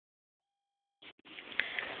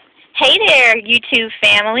Hey there, YouTube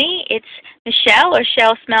family. It's Michelle, or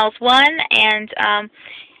Shell Smells One, and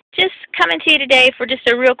just coming to you today for just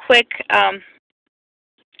a real quick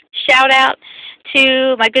shout out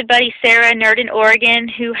to my good buddy Sarah, Nerd in Oregon,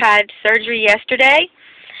 who had surgery yesterday.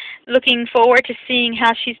 Looking forward to seeing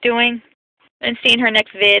how she's doing and seeing her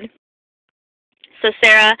next vid. So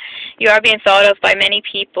Sarah, you are being thought of by many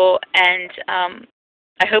people, and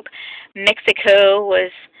I hope Mexico was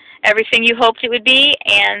everything you hoped it would be,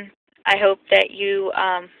 and I hope that you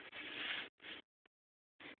are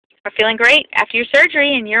feeling great after your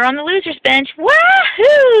surgery and you're on the loser's bench.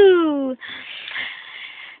 Woohoo!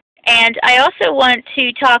 And I also want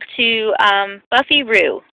to talk to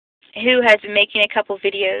buffyroux, who has been making a couple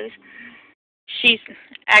videos. She's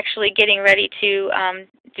actually getting ready to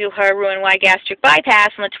do her Roux and Y gastric bypass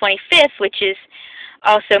on the 25th, which is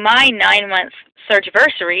also my 9-month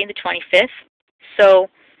surgiversary, the 25th. So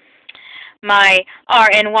my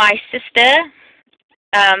RNY sister,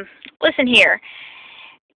 listen here.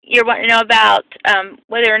 You want to know about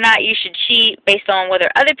whether or not you should cheat based on whether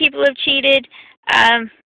other people have cheated.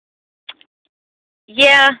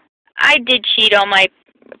 Yeah, I did cheat on my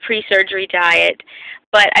pre-surgery diet,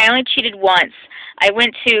 but I only cheated once. I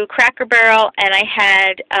went to Cracker Barrel and I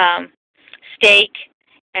had steak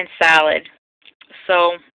and salad.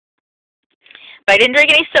 So, but I didn't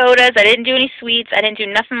drink any sodas, I didn't do any sweets, I didn't do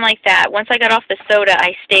nothing like that. Once I got off the soda,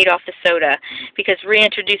 I stayed off the soda because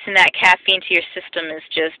reintroducing that caffeine to your system is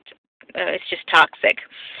it's just toxic.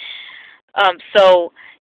 So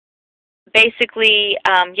basically,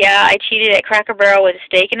 yeah, I cheated at Cracker Barrel with a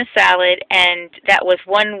steak and a salad, and that was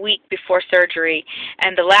 1 week before surgery.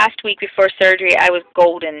 And the last week before surgery, I was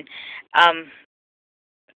golden.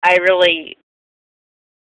 I really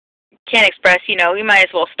can't express, you might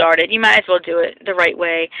as well start it. You might as well do it the right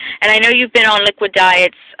way. And I know you've been on liquid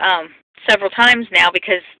diets several times now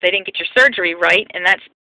because they didn't get your surgery right, and that's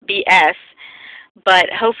BS. But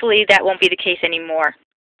hopefully that won't be the case anymore.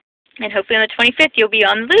 And hopefully on the 25th you'll be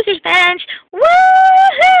on the loser's bench.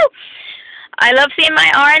 Woohoo! I love seeing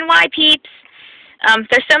my RNY peeps.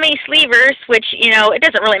 There's so many sleevers, which, it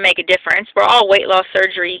doesn't really make a difference. We're all weight loss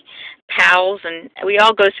surgery pals, and we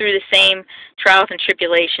all go through the same trials and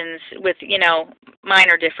tribulations with,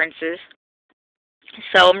 minor differences.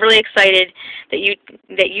 So I'm really excited that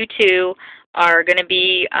you two are going to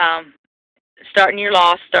be starting your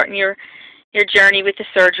loss, starting your journey with the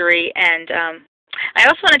surgery. And I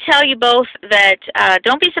also want to tell you both that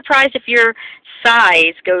don't be surprised if your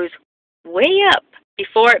size goes way up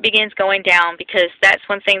before it begins going down, because that's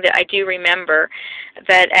one thing that I do remember,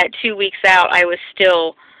 that at 2 weeks out I was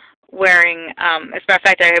still wearing, as a matter of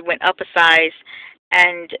fact, I went up a size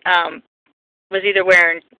and was either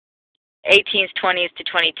wearing 18s, 20s to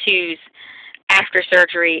 22s after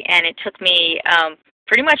surgery, and it took me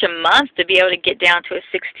pretty much a month to be able to get down to a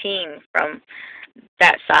 16 from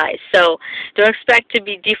that size. So don't expect to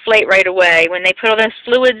be deflate right away. When they put all those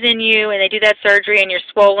fluids in you and they do that surgery and you're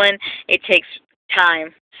swollen, it takes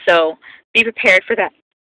time. So be prepared for that.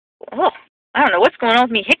 Oh, I don't know what's going on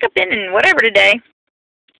with me, hiccuping and whatever today.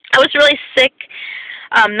 I was really sick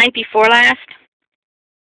night before last,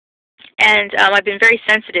 and I've been very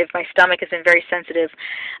sensitive. My stomach has been very sensitive.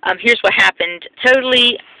 Here's what happened.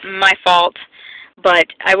 Totally my fault, but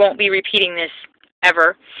I won't be repeating this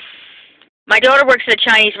ever. My daughter works at a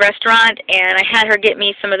Chinese restaurant, and I had her get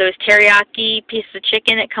me some of those teriyaki pieces of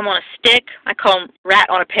chicken that come on a stick. I call them rat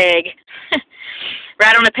on a peg.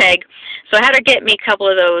 Rat on a peg. So I had her get me a couple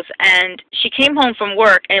of those, and she came home from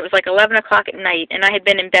work, and it was like 11 o'clock at night, and I had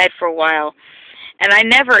been in bed for a while. And I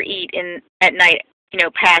never eat at night,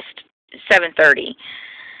 past 7:30.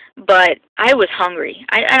 But I was hungry.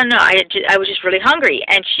 I don't know. I was just really hungry.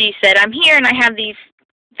 And she said, "I'm here, and I have these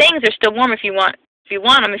things. They're still warm if you want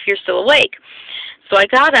them, if you're still awake." So I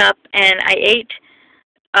got up and I ate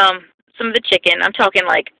some of the chicken. I'm talking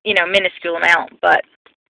like, minuscule amount, but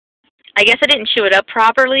I guess I didn't chew it up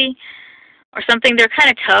properly or something. They're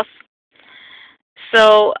kind of tough.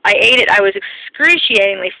 So I ate it. I was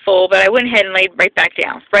excruciatingly full, but I went ahead and laid right back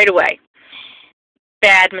down right away.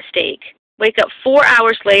 Bad mistake. Wake up 4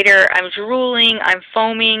 hours later, I'm drooling, I'm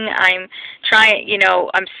foaming, I'm trying,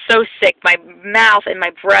 I'm so sick. My mouth and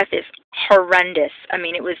my breath is horrendous. I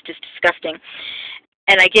mean, it was just disgusting.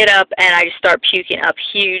 And I get up and I just start puking up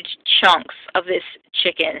huge chunks of this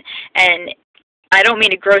chicken. And I don't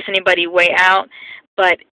mean to gross anybody way out,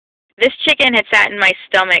 but this chicken had sat in my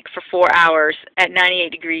stomach for 4 hours at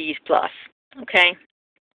 98 degrees plus, okay?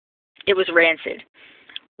 It was rancid.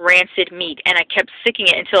 Rancid meat, and I kept sticking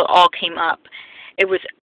it until it all came up. It was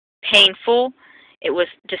painful. It was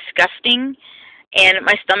disgusting, and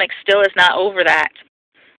my stomach still is not over that.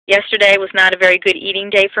 Yesterday was not a very good eating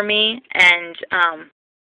day for me, and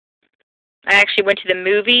I actually went to the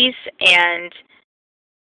movies, and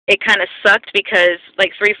it kind of sucked because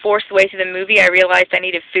like 3/4 the way through the movie I realized I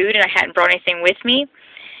needed food and I hadn't brought anything with me,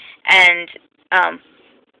 and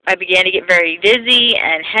I began to get very dizzy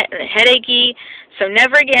and headachy, so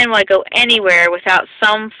never again will I go anywhere without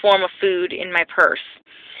some form of food in my purse.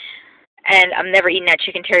 And I'm never eating that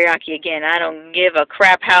chicken teriyaki again. I don't give a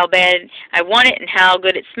crap how bad I want it and how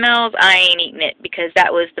good it smells. I ain't eating it because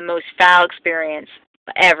that was the most foul experience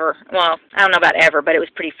ever. Well, I don't know about ever, but it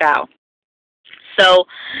was pretty foul. So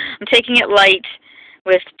I'm taking it light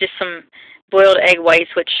with just some boiled egg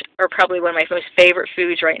whites, which are probably one of my most favorite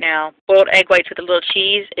foods right now. Boiled egg whites with a little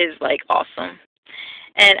cheese is like awesome.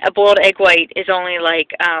 And a boiled egg white is only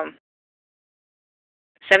like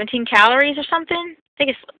 17 calories or something.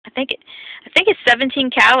 I think it's 17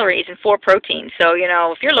 calories and 4 proteins. So, you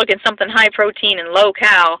know, if you're looking something high protein and low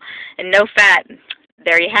cal and no fat,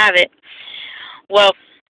 there you have it. Well,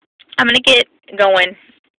 I'm going to get going,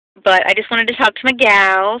 but I just wanted to talk to my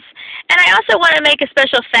gals. And I also want to make a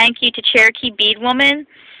special thank you to cherokeebeadwoman.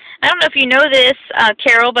 I don't know if you know this,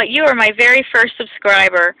 Carol, but you are my very first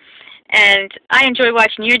subscriber. And I enjoy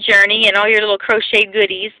watching your journey and all your little crocheted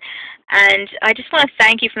goodies. And I just want to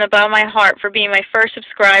thank you from the bottom of my heart for being my first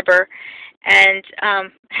subscriber and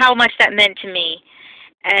how much that meant to me.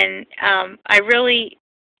 And I really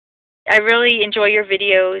enjoy your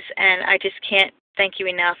videos, and I just can't thank you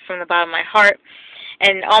enough from the bottom of my heart.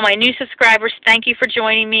 And all my new subscribers, thank you for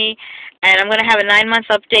joining me. And I'm going to have a 9-month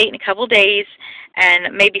update in a couple days,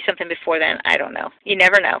 and maybe something before then. I don't know. You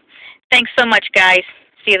never know. Thanks so much, guys.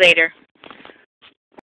 See you later.